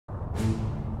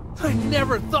I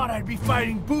never thought I'd be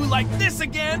fighting Boo like this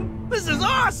again! This is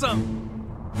awesome!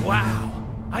 Wow,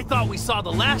 I thought we saw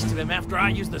the last of him after I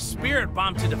used the spirit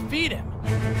bomb to defeat him.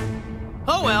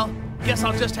 Oh well, guess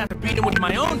I'll just have to beat him with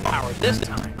my own power this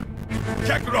time.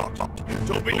 Kakarot,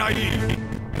 don't be naive.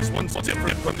 This one's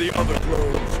different from the other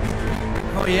clones.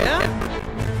 Oh yeah?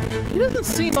 He doesn't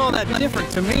seem all that different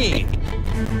to me.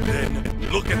 Then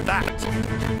look at that.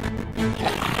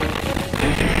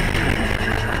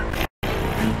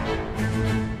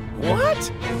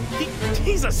 What?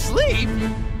 He's asleep?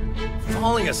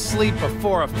 Falling asleep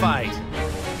before a fight.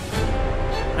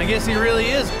 I guess he really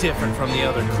is different from the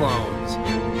other clones.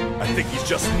 I think he's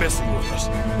just messing with us.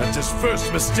 That's his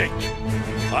first mistake.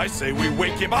 I say we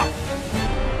wake him up.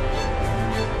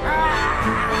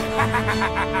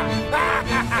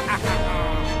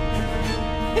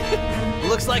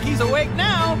 Looks like he's awake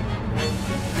now.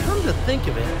 Come to think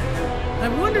of it, I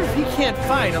wonder if he can't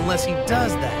fight unless he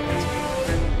does that.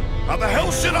 How the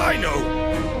hell should I know?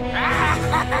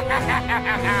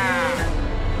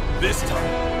 This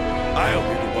time, I'll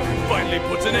be the one who finally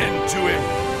puts an end to him.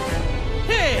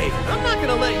 Hey, I'm not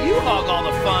gonna let you hog all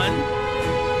the fun.